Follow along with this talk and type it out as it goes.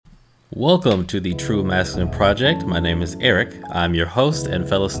Welcome to the True Masculine Project. My name is Eric. I'm your host and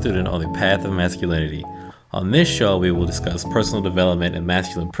fellow student on the path of masculinity. On this show, we will discuss personal development and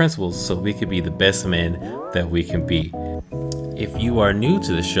masculine principles so we can be the best men that we can be. If you are new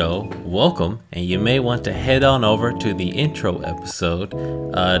to the show, welcome, and you may want to head on over to the intro episode.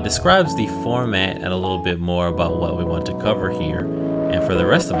 Describes the format and a little bit more about what we want to cover here. And for the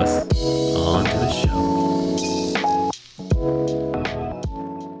rest of us, on to the show.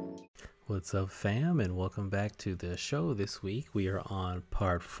 What's up, fam, and welcome back to the show. This week we are on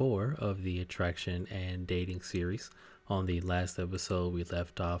part 4 of the attraction and dating series. On the last episode, we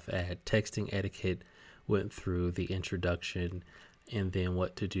left off at texting etiquette, went through the introduction, and then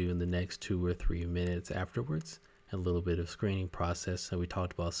what to do in the next 2 or 3 minutes afterwards. A little bit of screening process, and we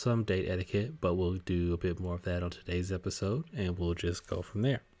talked about some date etiquette, but we'll do a bit more of that on today's episode, and we'll just go from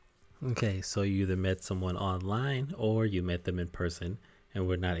there. Okay, so you either met someone online or you met them in person, and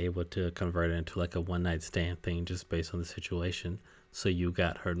we're not able to convert it into like a one night stand thing just based on the situation. So you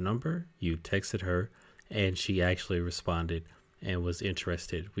got her number, you texted her, and she actually responded and was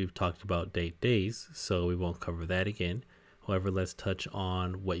interested. We've talked about date days, so we won't cover that again. However, let's touch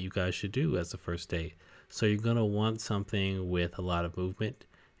on what you guys should do as a first date. So you're going to want something with a lot of movement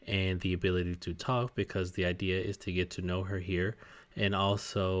and the ability to talk, because the idea is to get to know her here, and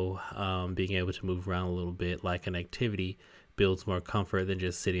also being able to move around a little bit, like an activity builds more comfort than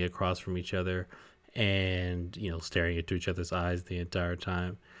just sitting across from each other and, staring into each other's eyes the entire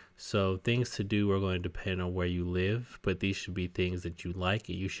time. So things to do are going to depend on where you live, but these should be things that you like.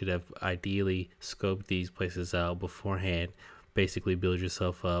 You should have ideally scoped these places out beforehand. Basically build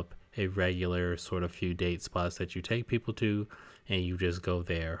yourself up a regular sort of few date spots that you take people to, and you just go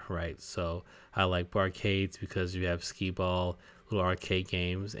there, right? So I like barcades because you have skee ball, little arcade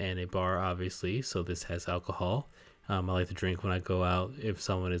games, and a bar, obviously. So this has alcohol. I like to drink when I go out. If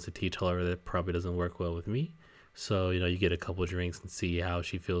someone is a teetotaler, that probably doesn't work well with me. So, you get a couple of drinks and see how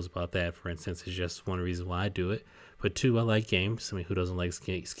she feels about that. For instance, is just one reason why I do it. But 2, I like games. I mean, who doesn't like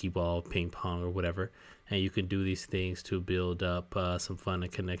skee ball, ping pong, or whatever? And you can do these things to build up some fun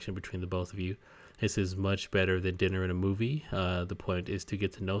and connection between the both of you. This is much better than dinner and a movie. The point is to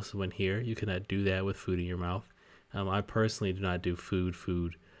get to know someone here. You cannot do that with food in your mouth. I personally do not do food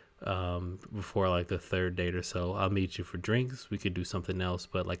before like the third date or so. I'll meet you for drinks. We could do something else,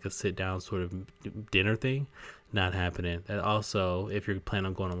 but like a sit down sort of dinner thing, not happening. And also, if you're planning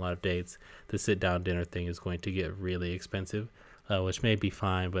on going on a lot of dates, the sit down dinner thing is going to get really expensive, which may be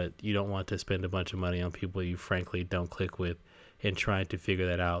fine, but you don't want to spend a bunch of money on people you frankly don't click with. And trying to figure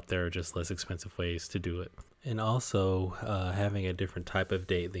that out, there are just less expensive ways to do it. And also, having a different type of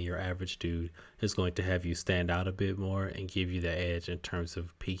date than your average dude is going to have you stand out a bit more and give you the edge in terms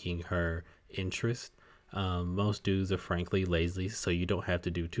of piquing her interest. Most dudes are frankly lazy, so you don't have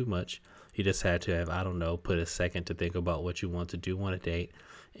to do too much. You just have to have, put a second to think about what you want to do on a date,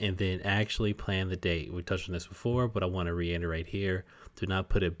 and then actually plan the date. We touched on this before, but I want to reiterate here. Do not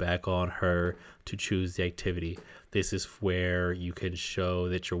put it back on her to choose the activity. This is where you can show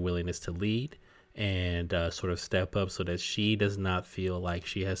that your willingness to lead and sort of step up so that she does not feel like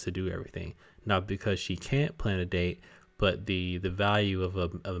she has to do everything. Not because she can't plan a date, but the value of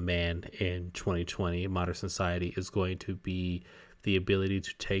a man in 2020 modern society is going to be the ability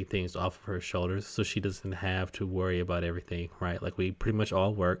to take things off of her shoulders, so she doesn't have to worry about everything, right? Like, we pretty much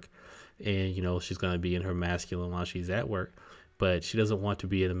all work, and she's going to be in her masculine while she's at work, but she doesn't want to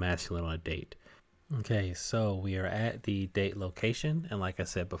be in the masculine on a date. Okay, so we are at the date location, and like I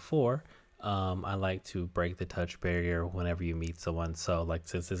said before, I like to break the touch barrier whenever you meet someone. So, like,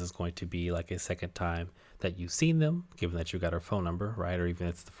 since this is going to be like a second time that you've seen them, given that you got her phone number, right, or even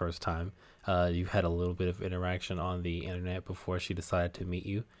it's the first time, you've had a little bit of interaction on the internet before she decided to meet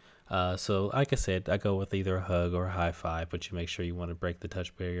you. So, like I said, I go with either a hug or a high five, but you make sure you want to break the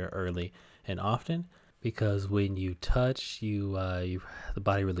touch barrier early and often. Because when you touch, the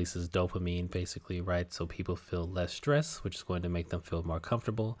body releases dopamine, basically, right? So people feel less stress, which is going to make them feel more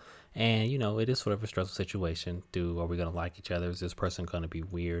comfortable. And, it is sort of a stressful situation. Are we going to like each other? Is this person going to be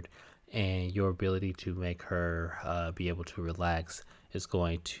weird? And your ability to make her be able to relax is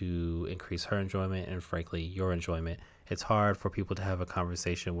going to increase her enjoyment and, frankly, your enjoyment. It's hard for people to have a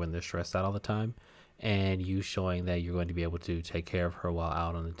conversation when they're stressed out all the time. And you showing that you're going to be able to take care of her while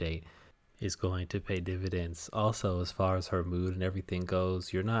out on a date is going to pay dividends. Also, as far as her mood and everything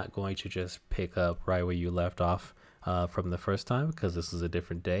goes, you're not going to just pick up right where you left off from the first time, because this is a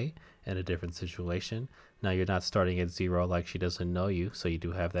different day and a different situation. Now, you're not starting at zero like she doesn't know you, so you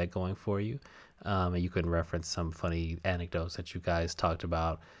do have that going for you. And you can reference some funny anecdotes that you guys talked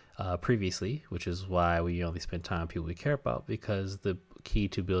about previously, which is why we only spend time with people we care about, because the key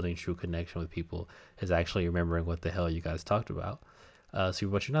to building true connection with people is actually remembering what the hell you guys talked about. But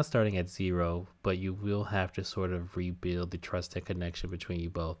you're not starting at zero, but you will have to sort of rebuild the trust and connection between you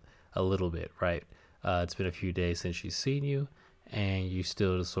both a little bit, right? It's been a few days since she's seen you, and you're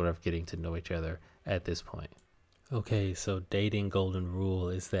still just sort of getting to know each other at this point. Okay, so dating golden rule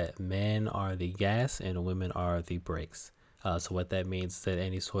is that men are the gas and women are the brakes. So what that means is that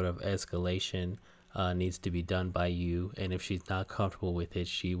any sort of escalation needs to be done by you, and if she's not comfortable with it,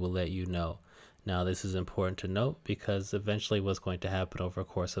 she will let you know. Now, this is important to note because eventually what's going to happen over the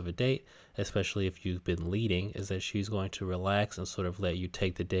course of a date, especially if you've been leading, is that she's going to relax and sort of let you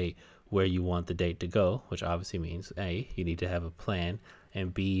take the date where you want the date to go, which obviously means A, you need to have a plan,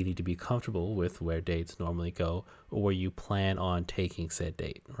 and B, you need to be comfortable with where dates normally go or where you plan on taking said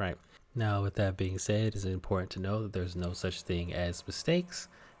date, right? Now, with that being said, it's important to know that there's no such thing as mistakes.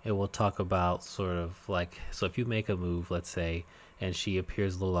 And we'll talk about sort of like, so if you make a move, let's say, and she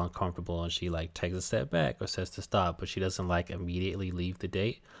appears a little uncomfortable and she like takes a step back or says to stop, but she doesn't like immediately leave the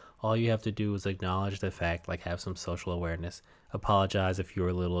date, all you have to do is acknowledge the fact, like have some social awareness, apologize if you're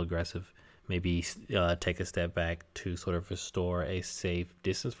a little aggressive, maybe take a step back to sort of restore a safe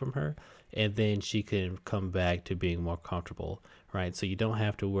distance from her, and then she can come back to being more comfortable, right? So you don't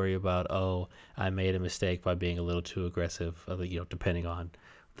have to worry about, oh, I made a mistake by being a little too aggressive, depending on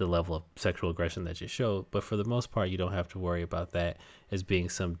the level of sexual aggression that you show. But for the most part, you don't have to worry about that as being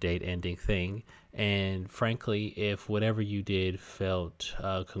some date ending thing. And frankly, if whatever you did felt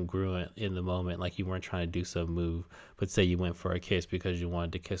congruent in the moment, like you weren't trying to do some move, but say you went for a kiss because you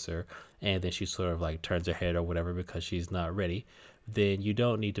wanted to kiss her, and then she sort of like turns her head or whatever because she's not ready, then you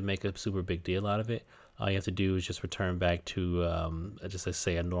don't need to make a super big deal out of it. All you have to do is just return back to just let's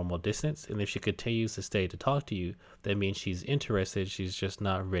say a normal distance. And if she continues to stay to talk to you, that means she's interested. She's just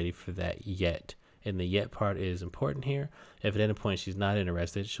not ready for that yet. And the yet part is important here. If at any point she's not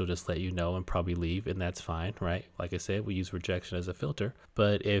interested, she'll just let you know and probably leave, and that's fine, right? Like I said, we use rejection as a filter.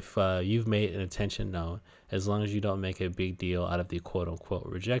 But if you've made an intention known, as long as you don't make a big deal out of the quote unquote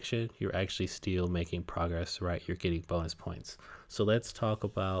rejection, you're actually still making progress, right? You're getting bonus points. So let's talk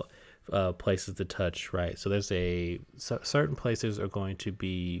about places to touch, right? So there's certain places are going to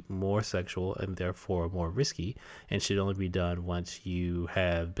be more sexual and therefore more risky, and should only be done once you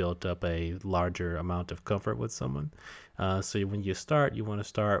have built up a larger amount of comfort with someone. So when you start, you want to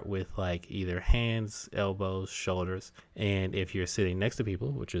start with like either hands, elbows, shoulders, and if you're sitting next to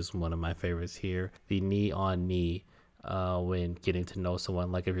people, which is one of my favorites here, the knee on knee. When getting to know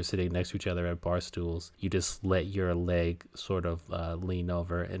someone, like if you're sitting next to each other at bar stools, you just let your leg sort of lean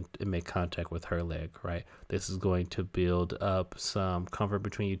over and make contact with her leg, right? This is going to build up some comfort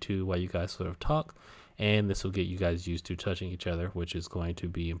between you two while you guys sort of talk, and this will get you guys used to touching each other, which is going to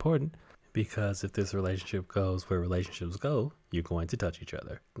be important because if this relationship goes where relationships go, you're going to touch each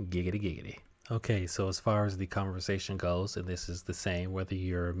other. Giggity giggity. Okay, so as far as the conversation goes, and this is the same whether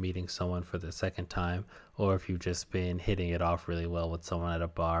you're meeting someone for the second time or if you've just been hitting it off really well with someone at a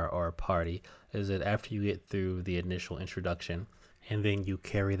bar or a party, is that after you get through the initial introduction and then you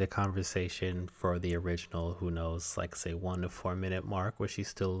carry the conversation for the original, who knows, like say 1 to 4 minute mark where she's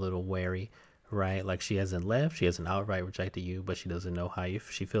still a little wary, right? Like she hasn't left, she hasn't outright rejected you, but she doesn't know how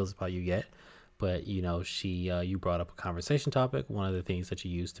she feels about you yet. But you brought up a conversation topic, one of the things that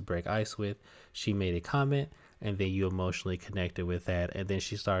you used to break ice with. She made a comment, and then you emotionally connected with that, and then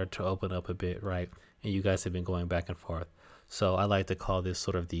she started to open up a bit, right? And you guys have been going back and forth. So I like to call this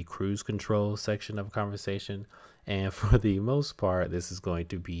sort of the cruise control section of a conversation. And for the most part, this is going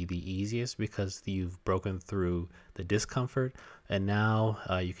to be the easiest because you've broken through the discomfort. And now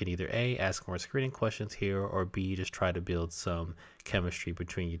you can either A, ask more screening questions here, or B, just try to build some chemistry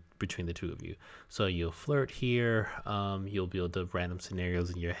between the two of you. So you'll flirt here. You'll build up random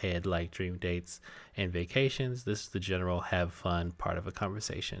scenarios in your head like dream dates and vacations. This is the general have fun part of a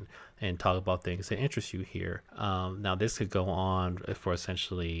conversation and talk about things that interest you here. Now this could go on for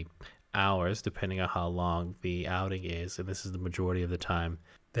essentially hours depending on how long the outing is, and this is the majority of the time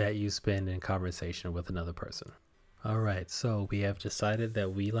that you spend in conversation with another person. All right, so we have decided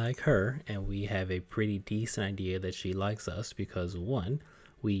that we like her, and we have a pretty decent idea that she likes us because one,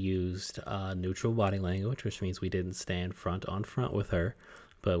 we used neutral body language, which means we didn't stand front on front with her,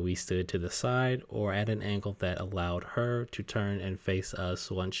 but we stood to the side or at an angle that allowed her to turn and face us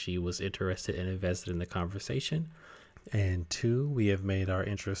once she was interested and invested in the conversation. And two, we have made our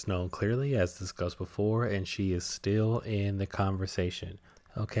interest known clearly as discussed before, and she is still in the conversation.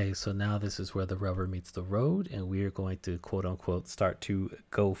 Okay, so now this is where the rubber meets the road, and we are going to quote unquote start to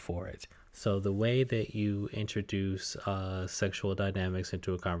go for it. So the way that you introduce sexual dynamics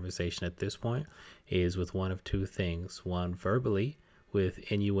into a conversation at this point is with one of two things. One, verbally,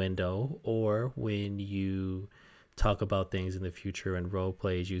 with innuendo, or when you talk about things in the future and role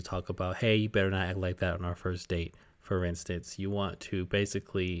plays, you talk about, hey, you better not act like that on our first date. For instance, you want to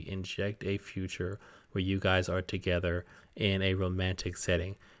basically inject a future where you guys are together in a romantic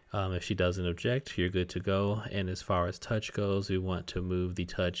setting. If she doesn't object, you're good to go. And as far as touch goes, we want to move the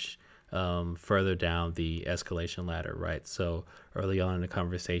touch further down the escalation ladder, right? So early on in the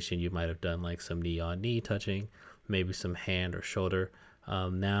conversation, you might have done like some knee on knee touching, maybe some hand or shoulder.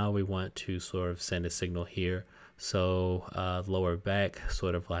 Now we want to sort of send a signal here. So lower back,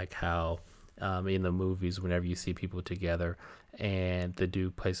 sort of like how in the movies, whenever you see people together and the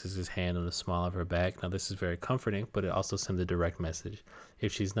dude places his hand on the small of her back. Now, this is very comforting, but it also sends a direct message.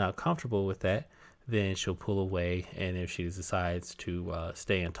 If she's not comfortable with that, then she'll pull away. And if she decides to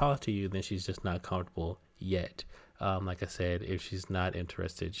stay and talk to you, then she's just not comfortable yet. Like I said, if she's not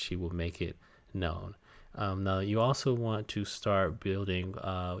interested, she will make it known. Now, you also want to start building,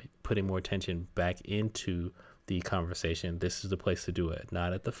 putting more attention back into the conversation. This is the place to do it,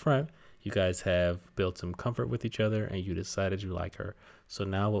 not at the front. You guys have built some comfort with each other and you decided you like her. So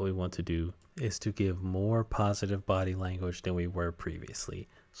now what we want to do is to give more positive body language than we were previously.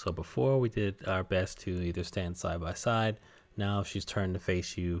 So before we did our best to either stand side by side. Now if she's turned to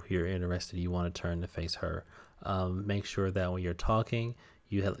face you, you're interested, you want to turn to face her. Make sure that when you're talking,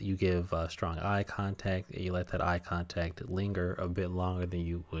 you give strong eye contact, and you let that eye contact linger a bit longer than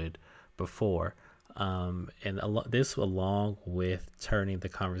you would before. This, along with turning the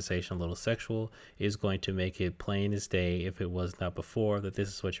conversation a little sexual, is going to make it plain as day, if it was not before, that this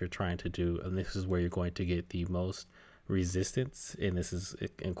is what you're trying to do, and this is where you're going to get the most resistance. And this is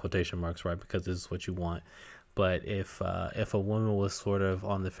in quotation marks, right? Because this is what you want. But if a woman was sort of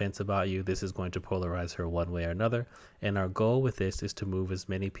on the fence about you, this is going to polarize her one way or another. And our goal with this is to move as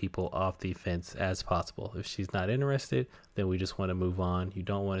many people off the fence as possible. If she's not interested, then we just want to move on. You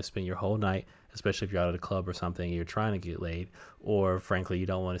don't want to spend your whole night, especially if you're out at a club or something and you're trying to get laid, or frankly, you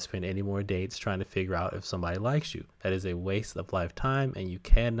don't want to spend any more dates trying to figure out if somebody likes you. That is a waste of lifetime, and you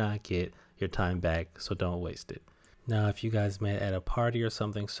cannot get your time back, so don't waste it. Now, if you guys met at a party or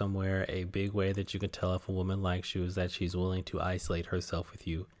something somewhere, a big way that you can tell if a woman likes you is that she's willing to isolate herself with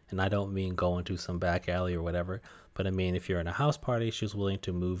you. And I don't mean go into some back alley or whatever, but I mean if you're in a house party, she's willing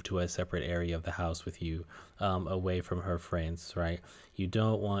to move to a separate area of the house with you, away from her friends, right? You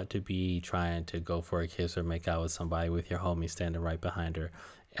don't want to be trying to go for a kiss or make out with somebody with your homie standing right behind her.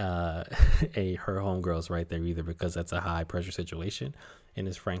 Her homegirl's right there either, because that's a high pressure situation and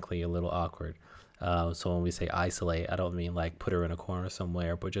is frankly a little awkward. So when we say isolate, I don't mean like put her in a corner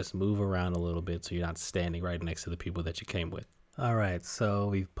somewhere, but just move around a little bit so you're not standing right next to the people that you came with. All right, so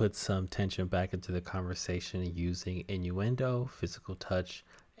we've put some tension back into the conversation using innuendo, physical touch,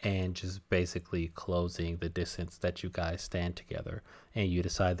 and just basically closing the distance that you guys stand together. And you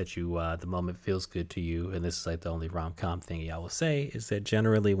decide that the moment feels good to you. And this is like the only rom-com thing I will say is that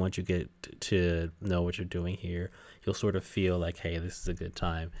generally once you get to know what you're doing here, you'll sort of feel like, hey, this is a good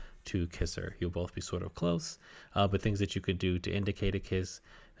time to kiss her. You'll both be sort of close, but things that you could do to indicate a kiss.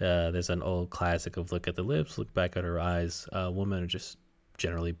 There's an old classic of look at the lips, look back at her eyes. Women are just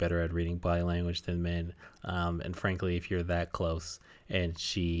generally better at reading body language than men. And frankly, if you're that close and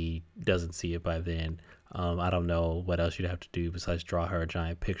she doesn't see it by then, I don't know what else you'd have to do besides draw her a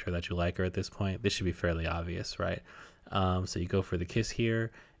giant picture that you like her at this point. This should be fairly obvious, right? So you go for the kiss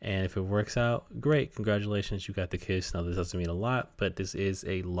here, and if it works out, great, congratulations, you got the kiss. Now this doesn't mean a lot, but this is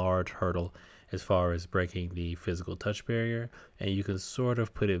a large hurdle as far as breaking the physical touch barrier, and you can sort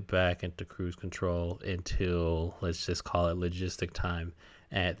of put it back into cruise control until, let's just call it logistic time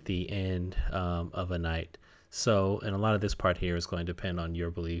at the end of a night. So, and a lot of this part here is going to depend on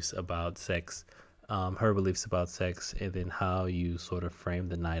your beliefs about sex, her beliefs about sex, and then how you sort of frame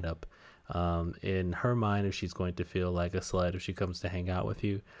the night up. In her mind, if she's going to feel like a slut if she comes to hang out with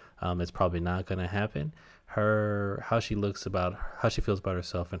you, it's probably not going to happen. How she feels about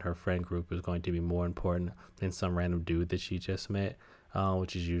herself and her friend group is going to be more important than some random dude that she just met,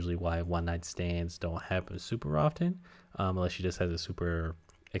 which is usually why one night stands don't happen super often, unless she just has a super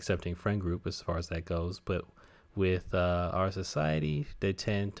accepting friend group as far as that goes. But with our society, there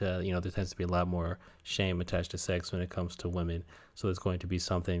tends to be a lot more shame attached to sex when it comes to women. So it's going to be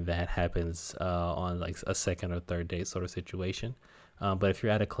something that happens on like a second or third date sort of situation. But if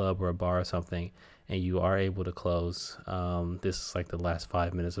you're at a club or a bar or something and you are able to close, this is like the last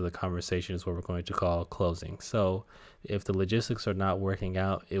 5 minutes of the conversation is what we're going to call closing. So if the logistics are not working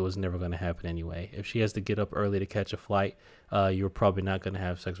out, it was never going to happen anyway. If she has to get up early to catch a flight, you're probably not going to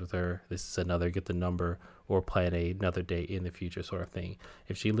have sex with her. This is another get the number or plan another date in the future sort of thing.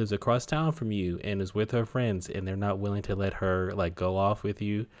 If she lives across town from you and is with her friends and they're not willing to let her like go off with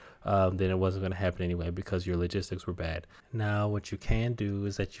you, then it wasn't going to happen anyway because your logistics were bad. Now, what you can do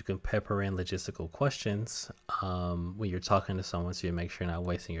is that you can pepper in logistical questions when you're talking to someone so you make sure you're not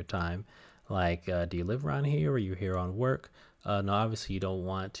wasting your time. Like, do you live around here or are you here on work? No, obviously, you don't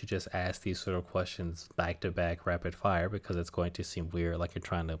want to just ask these sort of questions back to back, rapid fire, because it's going to seem weird, like you're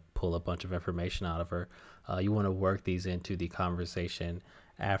trying to pull a bunch of information out of her. You want to work these into the conversation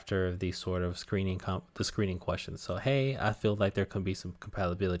after the sort of the screening questions. So, hey, I feel like there can be some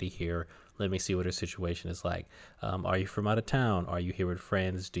compatibility here. Let me see what her situation is like. Are you from out of town? Are you here with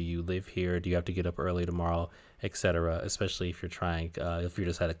friends? Do you live here? Do you have to get up early tomorrow, etc.? Especially if you're if you're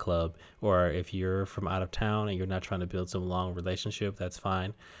just at a club, or if you're from out of town and you're not trying to build some long relationship, that's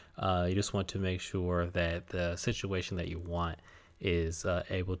fine. You just want to make sure that the situation that you want is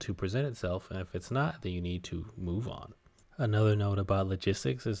able to present itself. And if it's not, then you need to move on. Another note about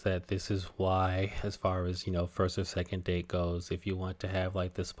logistics is that this is why, as far as, first or second date goes, if you want to have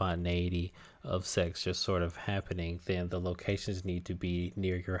like the spontaneity of sex just sort of happening, then the locations need to be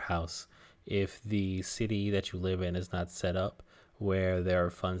near your house. If the city that you live in is not set up where there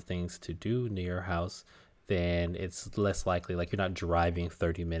are fun things to do near your house, then it's less likely, like you're not driving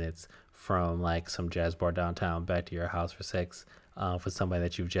 30 minutes from like some jazz bar downtown back to your house for sex for somebody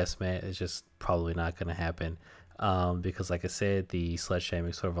that you've just met. It's just probably not going to happen because, like I said, the slut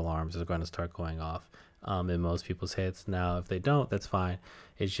shaming sort of alarms are going to start going off in most people's heads. Now, if they don't, that's fine.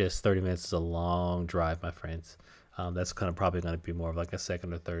 It's just 30 minutes is a long drive, my friends. That's kind of probably going to be more of like a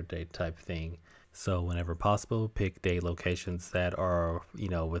second or third date type thing. So whenever possible, pick date locations that are,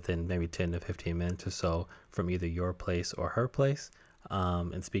 within maybe 10 to 15 minutes or so from either your place or her place.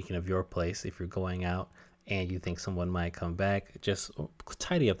 And speaking of your place, if you're going out and you think someone might come back, just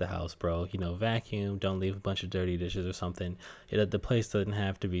tidy up the house, bro. Vacuum, don't leave a bunch of dirty dishes or something. The place doesn't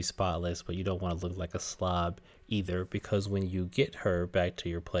have to be spotless, but you don't want to look like a slob either, because when you get her back to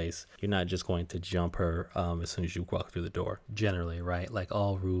your place, you're not just going to jump her as soon as you walk through the door. Generally, right? Like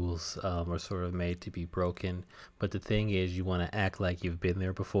all rules are sort of made to be broken. But the thing is, you want to act like you've been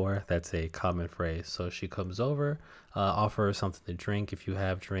there before. That's a common phrase. So she comes over, offer her something to drink if you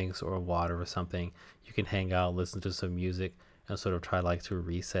have drinks or water or something. You can hang out, listen to some music, and sort of try like to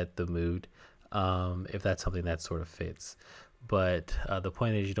reset the mood if that's something that sort of fits. But the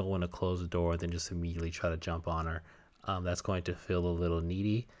point is, you don't want to close the door and then just immediately try to jump on her. That's going to feel a little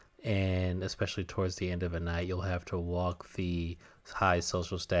needy. And especially towards the end of a night, you'll have to walk the high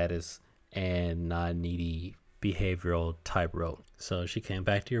social status and non-needy behavioral tightrope. So she came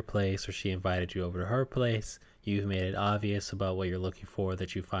back to your place, or she invited you over to her place. You've made it obvious about what you're looking for,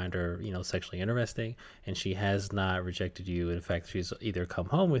 that you find her, sexually interesting, and she has not rejected you. In fact, she's either come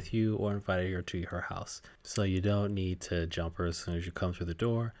home with you or invited her to her house. So you don't need to jump her as soon as you come through the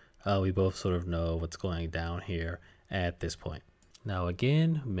door. We both sort of know what's going down here at this point. Now,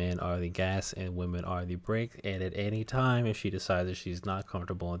 again, men are the gas and women are the brake. And at any time, if she decides that she's not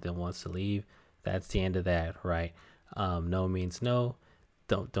comfortable and then wants to leave, that's the end of that, right? No means no.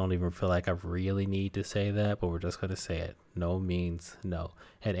 Don't even feel like I really need to say that, but we're just going to say it. No means no.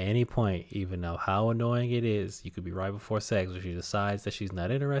 At any point, even though how annoying it is, you could be right before sex where she decides that she's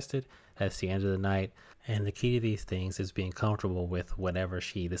not interested. That's the end of the night. And the key to these things is being comfortable with whatever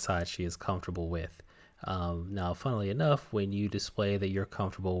she decides she is comfortable with. Now, funnily enough, when you display that you're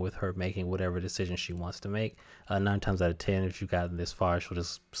comfortable with her making whatever decision she wants to make, 9 times out of 10, if you've gotten this far, she'll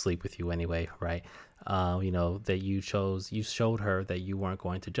just sleep with you anyway, right? That you showed her that you weren't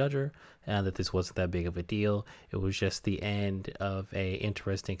going to judge her and that this wasn't that big of a deal. It was just the end of a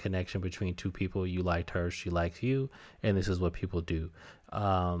interesting connection between two people. You liked her, she likes you, and this is what people do.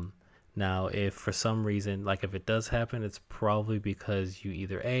 Now, if for some reason, like if it does happen, it's probably because you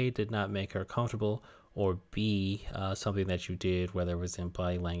either A, did not make her comfortable, or B, something that you did, whether it was in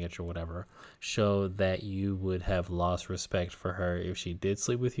body language or whatever, showed that you would have lost respect for her if she did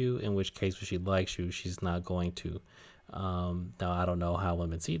sleep with you, in which case, if she likes you, she's not going to. Now, I don't know how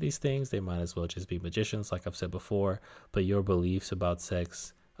women see these things. They might as well just be magicians, like I've said before, but your beliefs about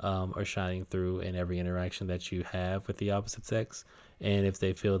sex are shining through in every interaction that you have with the opposite sex. And if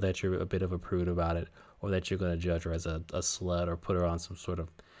they feel that you're a bit of a prude about it, or that you're going to judge her as a slut or put her on some sort of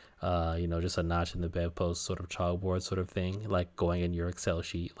just a notch in the bedpost sort of chalkboard sort of thing, like going in your Excel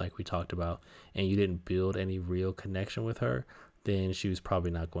sheet, like we talked about, and you didn't build any real connection with her, then she was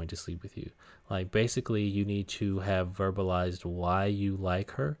probably not going to sleep with you. Like, basically, you need to have verbalized why you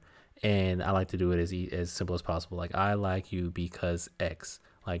like her. And I like to do it as simple as possible. Like, I like you because X.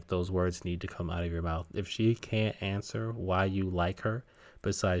 Like, those words need to come out of your mouth. If she can't answer why you like her,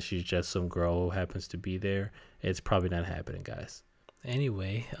 besides she's just some girl who happens to be there, it's probably not happening, guys.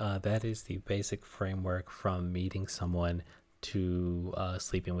 Anyway, that is the basic framework from meeting someone to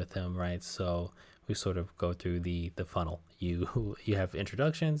sleeping with them, right? So we sort of go through the funnel. You have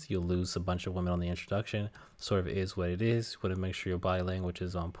introductions. You'll lose a bunch of women on the introduction. Sort of is what it is. You want to make sure your body language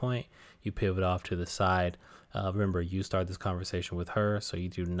is on point. You pivot off to the side. Remember, you start this conversation with her, so you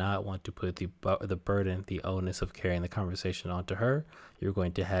do not want to put the burden, the onus of carrying the conversation onto her. You're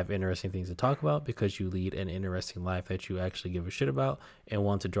going to have interesting things to talk about because you lead an interesting life that you actually give a shit about and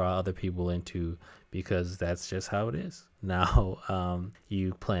want to draw other people into, because that's just how it is. Now,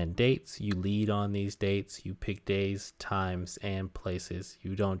 you plan dates, you lead on these dates, you pick days, times, and places.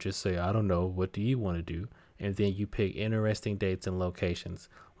 You don't just say, I don't know, what do you want to do? And then you pick interesting dates and locations.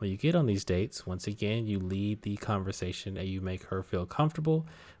 When you get on these dates, once again, you lead the conversation and you make her feel comfortable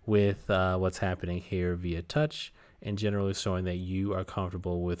with what's happening here via touch, and generally showing that you are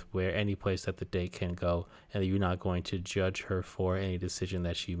comfortable with where any place that the date can go, and that you're not going to judge her for any decision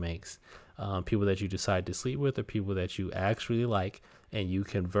that she makes. People that you decide to sleep with are people that you actually like, and you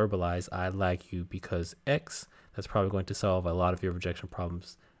can verbalize, I like you because X. That's probably going to solve a lot of your rejection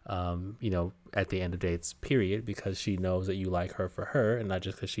problems, at the end of dates, period, because she knows that you like her for her and not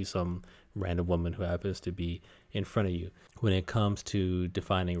just because she's some random woman who happens to be in front of you. When it comes to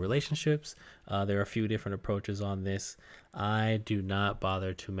defining relationships, there are a few different approaches on this. I do not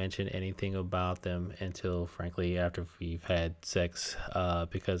bother to mention anything about them until, frankly, after we've had sex,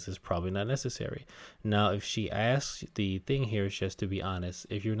 because it's probably not necessary. Now, if she asks, the thing here is just to be honest.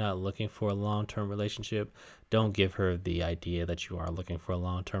 If you're not looking for a long-term relationship, don't give her the idea that you are looking for a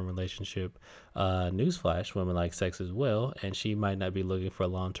long-term relationship. Newsflash, women like sex as well, and she might not be looking for a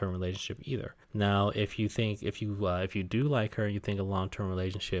long-term relationship either. Now, if you do like her and you think a long-term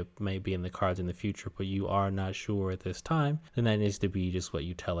relationship may be in the cards in the future, but you are not sure at this time, then that needs to be just what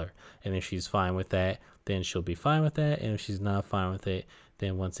you tell her. And if she's fine with that, then she'll be fine with that. And if she's not fine with it,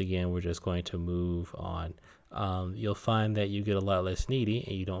 then once again, we're just going to move on. You'll find that you get a lot less needy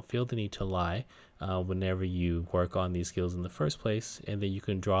and you don't feel the need to lie whenever you work on these skills in the first place, and then you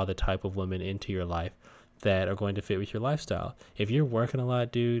can draw the type of women into your life that are going to fit with your lifestyle. If you're working a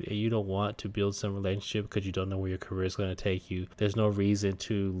lot, dude, and you don't want to build some relationship because you don't know where your career is going to take you, there's no reason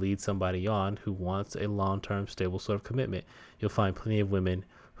to lead somebody on who wants a long-term, stable sort of commitment. You'll find plenty of women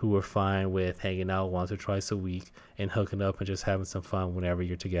who are fine with hanging out once or twice a week and hooking up and just having some fun whenever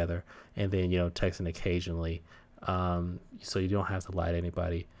you're together, and then, texting occasionally. So you don't have to lie to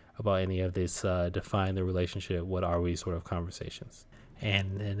anybody about any of this define the relationship, what are we sort of conversations.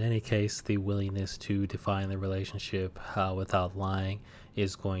 And in any case, the willingness to define the relationship without lying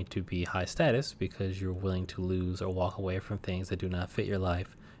is going to be high status, because you're willing to lose or walk away from things that do not fit your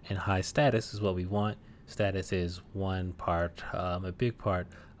life. And high status is what we want. Status is one part, a big part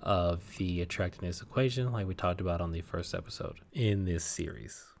of the attractiveness equation, like we talked about on the first episode in this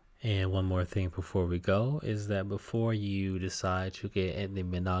series. And one more thing before we go is that before you decide to get in the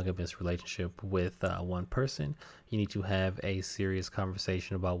monogamous relationship with one person, you need to have a serious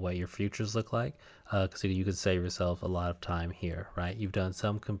conversation about what your futures look like, because you could save yourself a lot of time here, right? You've done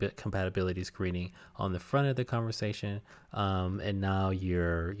some compatibility screening on the front of the conversation, and now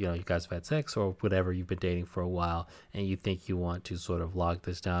you guys have had sex or whatever, you've been dating for a while, and you think you want to sort of lock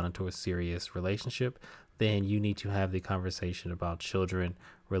this down into a serious relationship. Then you need to have the conversation about children,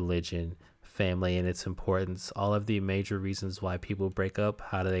 religion, family, and its importance, all of the major reasons why people break up,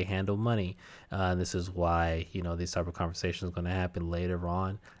 how do they handle money, and this is why these type of conversations are going to happen later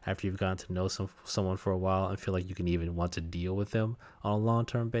on after you've gotten to know someone for a while and feel like you can even want to deal with them on a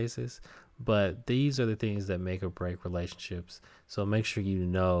long-term basis. But these are the things that make or break relationships. So make sure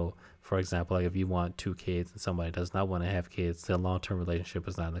for example, like if you want 2 kids and somebody does not want to have kids, the long-term relationship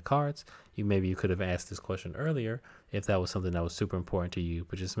is not in the cards. You could have asked this question earlier if that was something that was super important to you,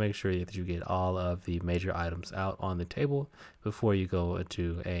 but just make sure that you get all of the major items out on the table before you go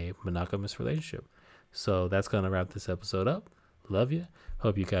into a monogamous relationship. So that's going to wrap this episode up. Love you.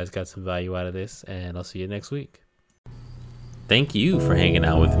 Hope you guys got some value out of this, and I'll see you next week. Thank you for hanging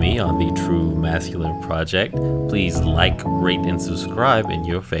out with me on the True Masculine Project. Please like, rate, and subscribe in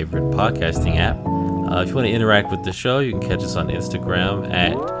your favorite podcasting app. If you want to interact with the show, you can catch us on Instagram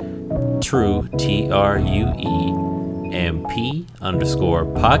at True TRUEMP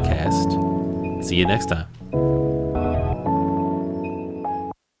 _podcast. See you next time.